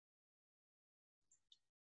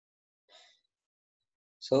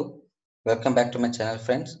So, welcome back to my channel,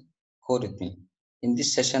 friends. Code with me. In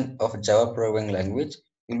this session of Java programming language,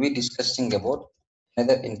 we'll be discussing about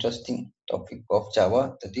another interesting topic of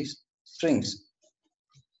Java, that is strings.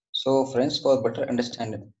 So, friends, for better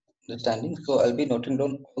understanding, so I'll be noting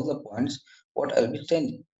down all the points what I'll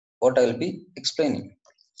be explaining.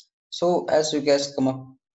 So, as you guys come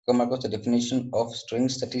across the definition of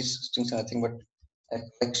strings, that is strings are nothing but a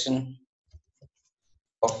collection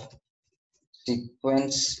of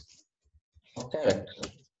sequence of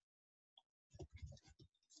characters.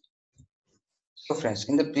 So friends,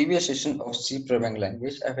 in the previous session of C programming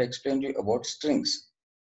language, I have explained you about strings,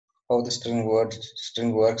 how the string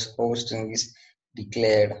works, how string is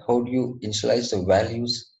declared, how do you initialize the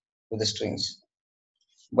values to the strings.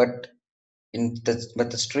 But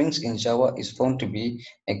the strings in Java is found to be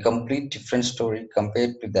a complete different story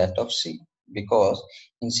compared to that of C, because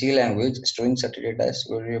in C language strings are treated as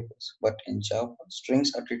variables, but in Java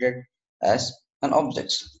strings are treated as an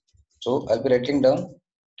objects. So I'll be writing down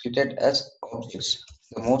treated as objects,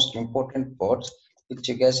 the most important parts which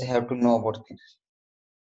you guys have to know about things.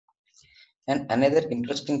 And another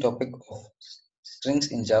interesting topic of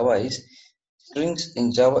strings in Java is strings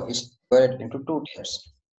in Java is divided into two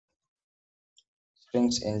types.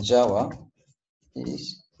 Strings in Java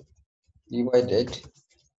is divided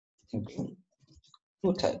into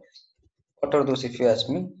two types. What are those if you ask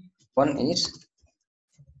me? One is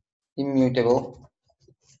immutable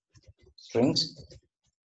strings,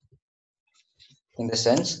 in the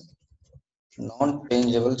sense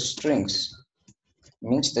non-changeable strings,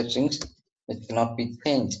 means the strings which cannot be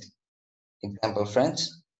changed. Example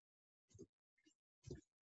friends,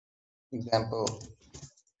 example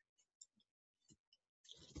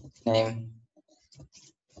name,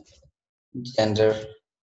 gender,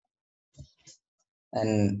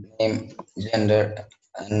 and name, gender,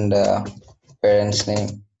 and parents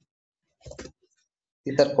name.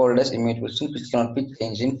 These are called as immutable strings which cannot be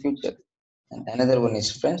changed in future. And another one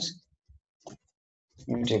is friends,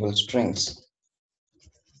 mutable strings.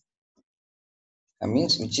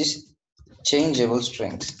 Means which is changeable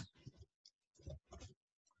strings.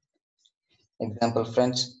 Example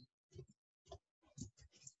friends,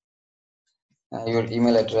 your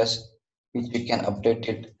email address which you can update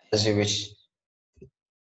it as you wish,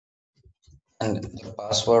 and the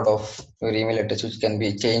password of your email address which can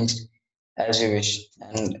be changed as you wish,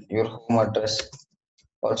 and your home address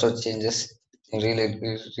also changes in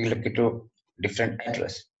related to different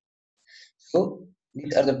address. So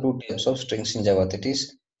these are the two types of strings in Java, that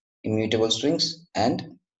is immutable strings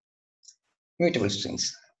and mutable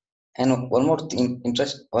strings. And one more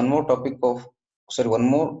topic of one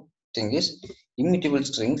more thing is immutable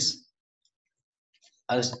strings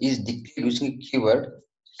is declared using a keyword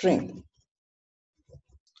string.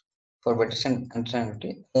 For better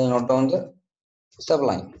understandability, I will note down the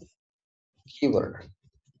subline keyword.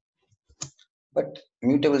 But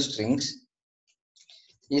mutable strings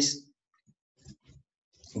is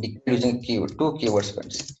declared using keyword, two keywords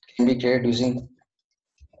friends. Can be created using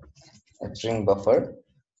a string buffer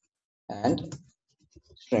and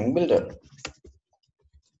string builder.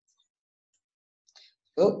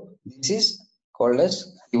 So this is called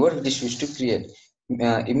as keyword which is used to create.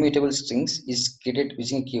 Immutable strings is created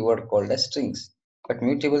using a keyword called as strings. But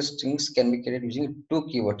mutable strings can be created using two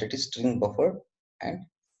keywords, that is string buffer and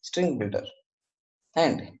string builder.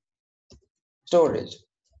 And storage.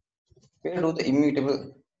 Where do the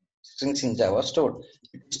immutable strings in Java stored?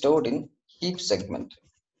 It is stored in heap segment.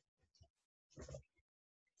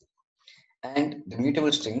 And the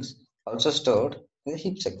mutable strings also stored in the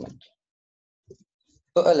heap segment.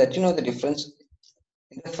 So I'll let you know the difference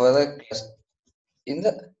in the further class in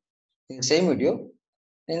the same video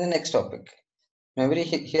in the next topic. Maybe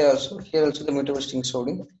here also the mutable string stored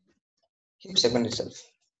in heap segment itself.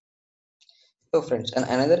 So friends, and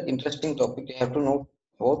another interesting topic you have to know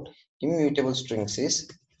about immutable strings is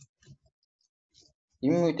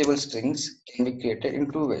immutable strings can be created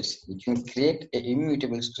in two ways. You can create a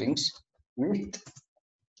immutable strings with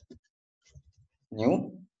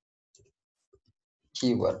new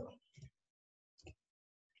keyword.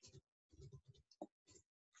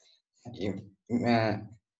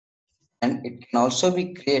 And it can also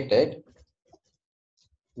be created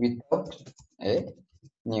without a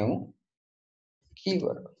new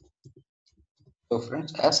keyword. So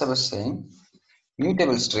friends, as I was saying,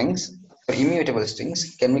 mutable strings or immutable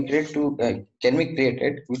strings can be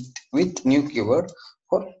created with new keyword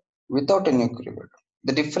or without a new keyword.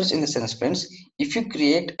 The difference in the sense, friends, if you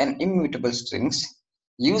create an immutable strings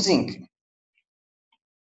using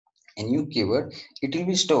a new keyword, it will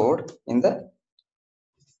be stored in the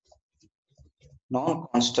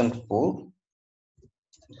non-constant pool,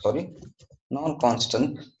 sorry,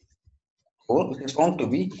 non-constant pool, which is found to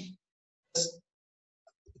be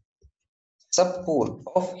subpool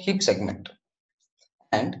of heap segment.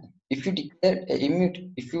 And if you declare a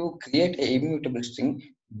if you create a immutable string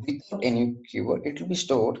without any keyword, it will be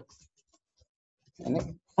stored in a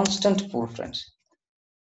constant pool, friends.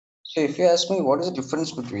 So if you ask me what is the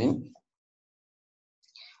difference between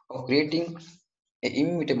of creating a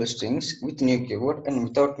immutable strings with new keyword and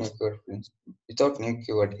without new keyword, friends, without new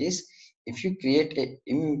keyword is, if you create a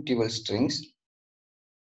immutable strings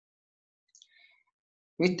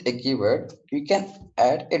with a keyword, you can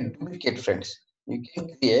add a duplicate, friends. You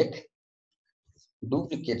can create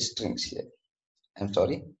duplicate strings here. I'm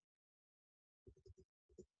sorry.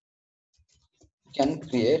 You can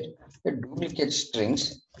create a duplicate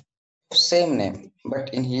strings of same name,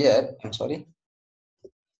 but in here, I'm sorry,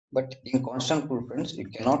 but in constant pool, friends, you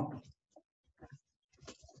cannot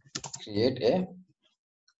create a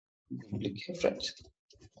duplicate, friends,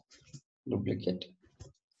 duplicate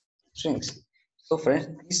strings. So, friends,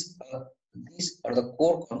 these are the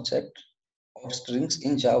core concept of strings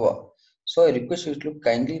in Java. So I request you to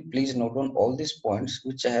kindly please note down all these points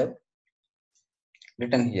which I have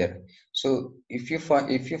written here. So if you find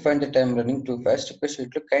the time running too fast, request you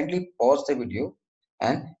to kindly pause the video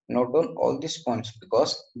and note down all these points,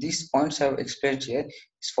 because these points I have explained here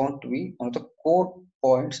is found to be one of the core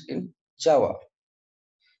points in Java.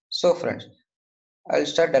 So friends, I'll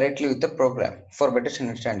start directly with the program for better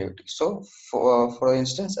understandability. So for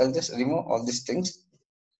instance, I'll just remove all these things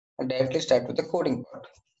and directly start with the coding part.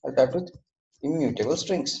 I'll start with immutable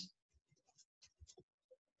strings.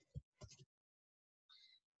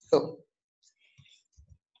 So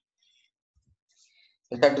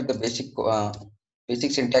we'll start with the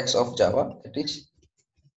basic syntax of Java, that is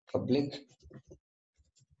public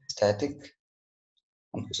static,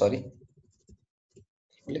 I'm sorry,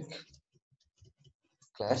 public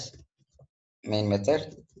class main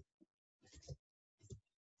method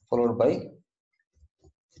followed by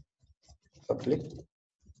public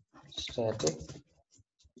static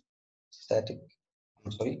static,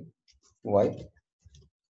 I'm sorry, void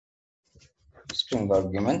string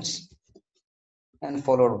arguments, and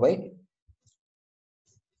followed by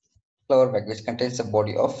flower pack, which contains the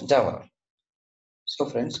body of Java. So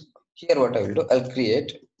friends, here what I will do, I'll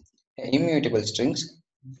create immutable strings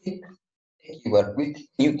with a keyword, with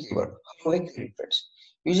new keyword. How do I create, friends?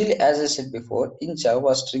 Usually, as I said before, in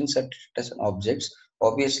Java, strings are treated as objects.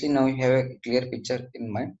 Obviously, now you have a clear picture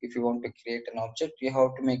in mind. If you want to create an object, you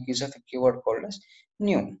have to make use of a keyword called as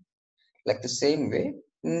new. Like the same way,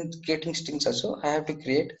 in creating strings also, I have to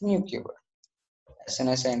create a new keyword. As soon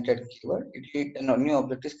as I entered keyword, a new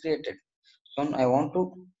object is created. So I want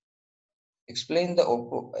to explain the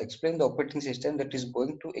operating system that is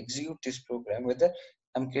going to execute this program, whether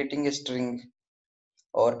I'm creating a string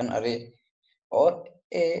or an array or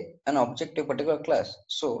an object of a particular class.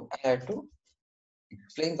 So I had to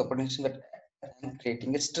explain the operating system that I'm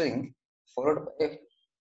creating a string followed by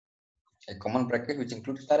a common bracket which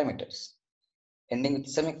includes parameters ending with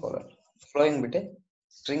semicolon, following with a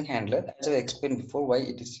string handler, as I explained before why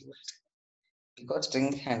it is used. Because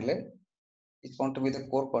string handler is going to be the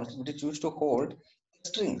core concept which is used to hold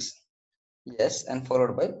strings. Yes, and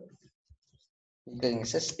followed by declaring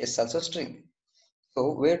is also string.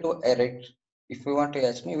 So where do I write? If you want to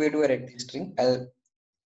ask me where do I write this string, I'll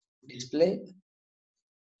display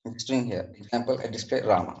the string here. Example, I display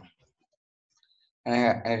Rama and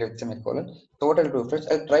I have semicolon. So what I'll do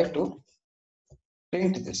first, I'll try to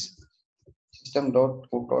print this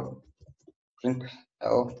system.out.print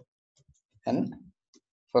n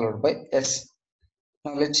followed by s.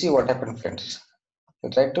 Now let's see what happened, friends.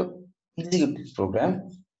 I'll try to execute this program.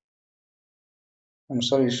 I'm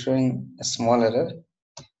sorry, it's showing a small error.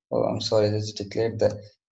 Oh, I'm sorry, I just declared the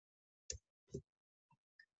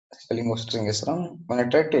spelling of string is wrong. When I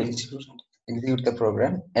try to execute the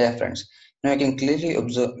program, yeah, friends. Now I can clearly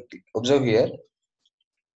observe here,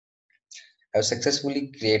 I have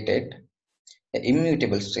successfully created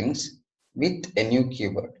immutable strings with a new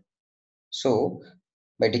keyword. So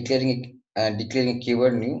by declaring a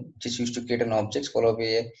keyword new, which is used to create an object followed by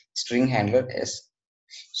a string handler s.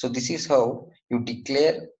 So this is how you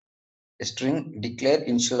declare a string,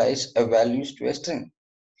 initialize a values to a string.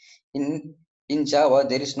 In Java,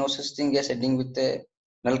 there is no such thing as ending with a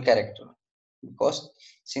null character, because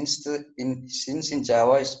since the strings in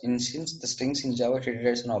Java are treated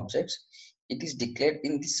as an objects, it is declared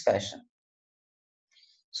in this fashion.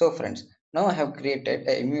 So friends, now I have created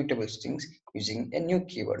a immutable strings using a new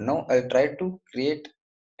keyword. Now I'll try to create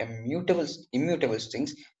immutable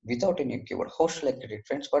strings without a new keyword. How shall I create it,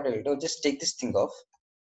 friends? What I will do, just take this thing off.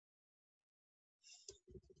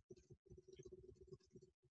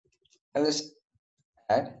 I will just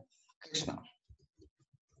add Krishna,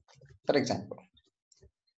 for example.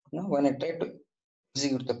 Now, when I try to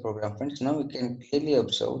execute the program, friends, now we can clearly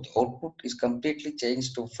observe the output is completely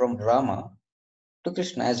changed from Rama to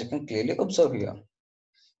Krishna, as you can clearly observe here.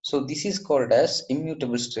 So this is called as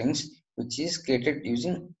immutable strings, which is created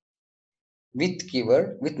using with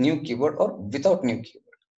keyword, with new keyword, or without new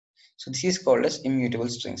keyword. So this is called as immutable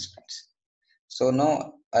strings, friends. So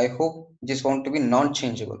now I hope this want to be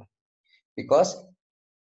non-changeable, because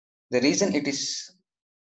the reason it is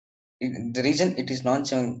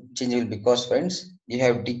non-changeable because, friends, you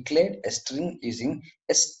have declared a string using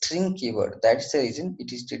a string keyword. That's the reason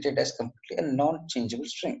it is treated as completely a non-changeable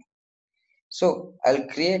string. So I'll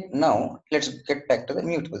create now. Let's get back to the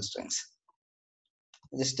mutable strings.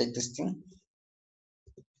 Just take this thing.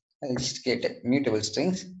 I'll just create a mutable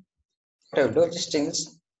strings. What I'll do, just change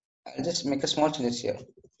this. I'll just make a small changes here.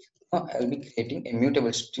 Now I'll be creating a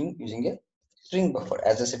mutable string using a string buffer.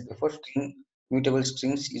 As I said before, mutable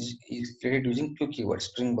strings is created using two keywords: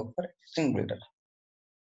 string buffer, string builder.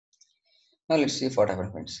 Now let's see what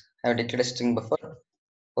happens, friends. I have declared a string buffer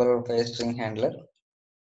followed by a string handler,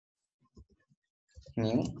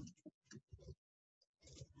 new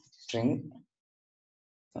string,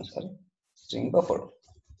 string buffer,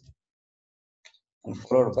 and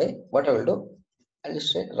followed by what I will do. I'll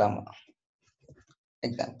just say Rama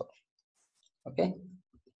example. Okay.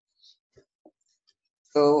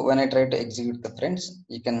 So when I try to execute the, friends,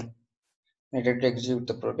 when I try to execute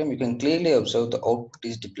the program, you can clearly observe the output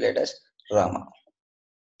is declared as Rama.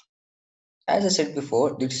 As I said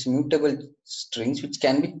before, this mutable strings, which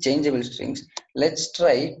can be changeable strings. Let's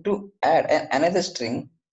try to add another string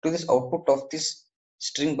to this output of this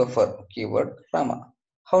string buffer keyword Rama.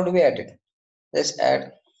 How do we add it? Let's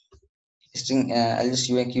add string. I'll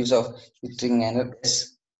just make use of string and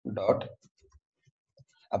s dot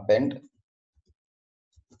append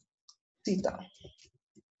Sita.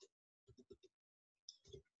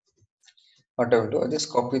 What I will do, I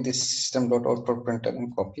just copy this system.output printer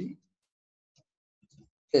and copy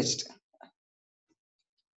paste.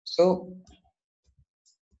 So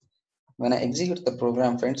when I execute the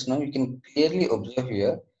program, friends, now you can clearly observe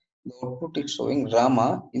here the output is showing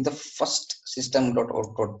Rama in the first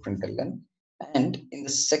system.output println, and in the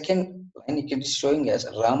second line it is showing as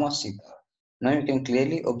Rama Sita. Now you can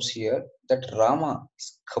clearly observe here that Rama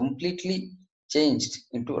is completely changed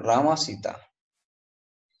into Rama Sita.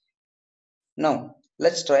 Now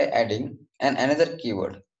let's try adding another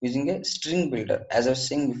keyword using a string builder. As I was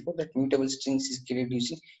saying before, that mutable strings is created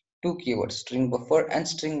using two keywords: string buffer and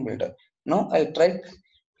string builder. Now I'll try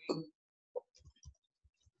to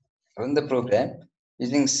run the program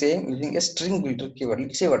using a string builder keyword.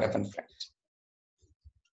 Let's see what happens, friends.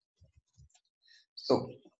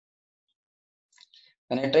 So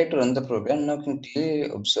when I try to run the program, now you can clearly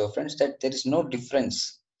observe, friends, that there is no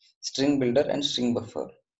difference string builder and string buffer.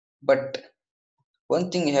 But one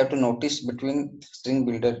thing you have to notice between string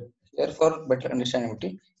builder here for better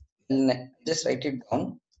understandability, I'll just write it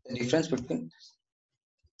down, the difference between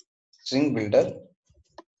string builder,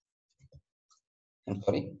 I'm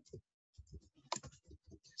sorry,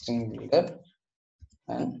 string builder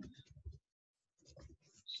and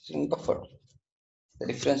string buffer. The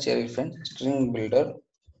difference here is, friends, string builder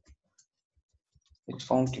is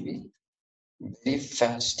found to be very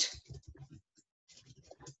fast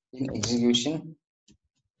in execution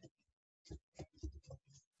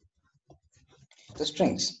of the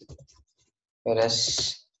strings,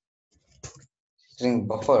 whereas string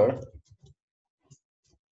buffer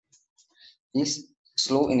is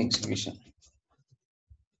slow in execution.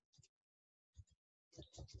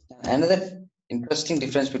 Another interesting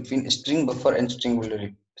difference between string buffer and string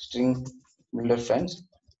builder, friends.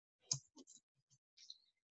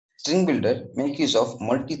 String builder make use of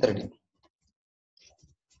multi-threading.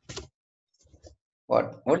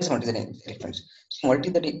 What is multi-threading, friends? So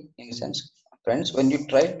multi-threading in the sense, friends, when you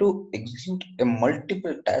try to execute a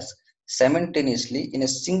multiple task simultaneously in a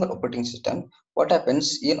single operating system, what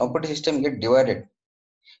happens? In operating system get divided.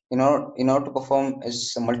 In order to perform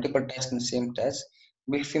as multiple tasks in the same task,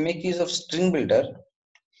 if you make use of string builder,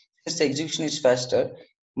 since the execution is faster,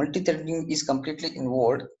 multi-threading is completely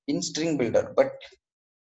involved in string builder, but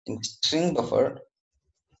in string buffer,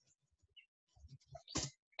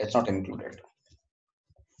 that's not included.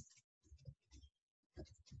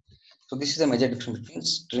 So this is the major difference between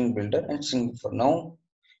string builder and string buffer. Now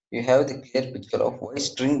you have the clear picture of why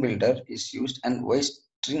string builder is used and why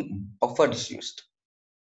string buffer is used.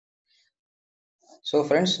 So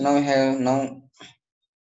friends, we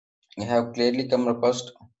have clearly come across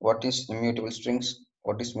what is immutable strings,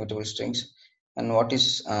 and what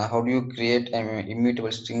is how do you create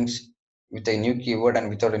immutable strings with a new keyword and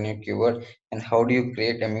without a new keyword, and how do you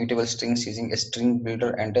create immutable strings using a string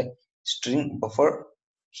builder and a string buffer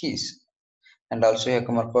keys. And also you have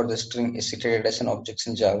come across the string stated as an objects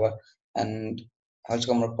in Java, and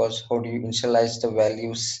also come across how do you initialize the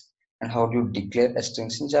values and how do you declare a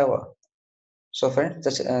strings in Java. So friends,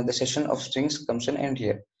 the session of strings comes to an end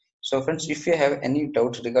here. So friends, if you have any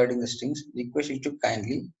doubts regarding the strings, request you to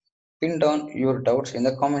kindly pin down your doubts in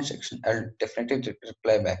the comment section. I'll definitely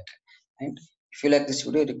reply back. And if you like this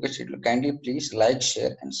video, request you to kindly please like,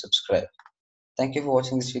 share and subscribe. Thank you for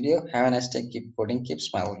watching this video. Have a nice day. Keep coding, keep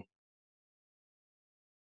smiling.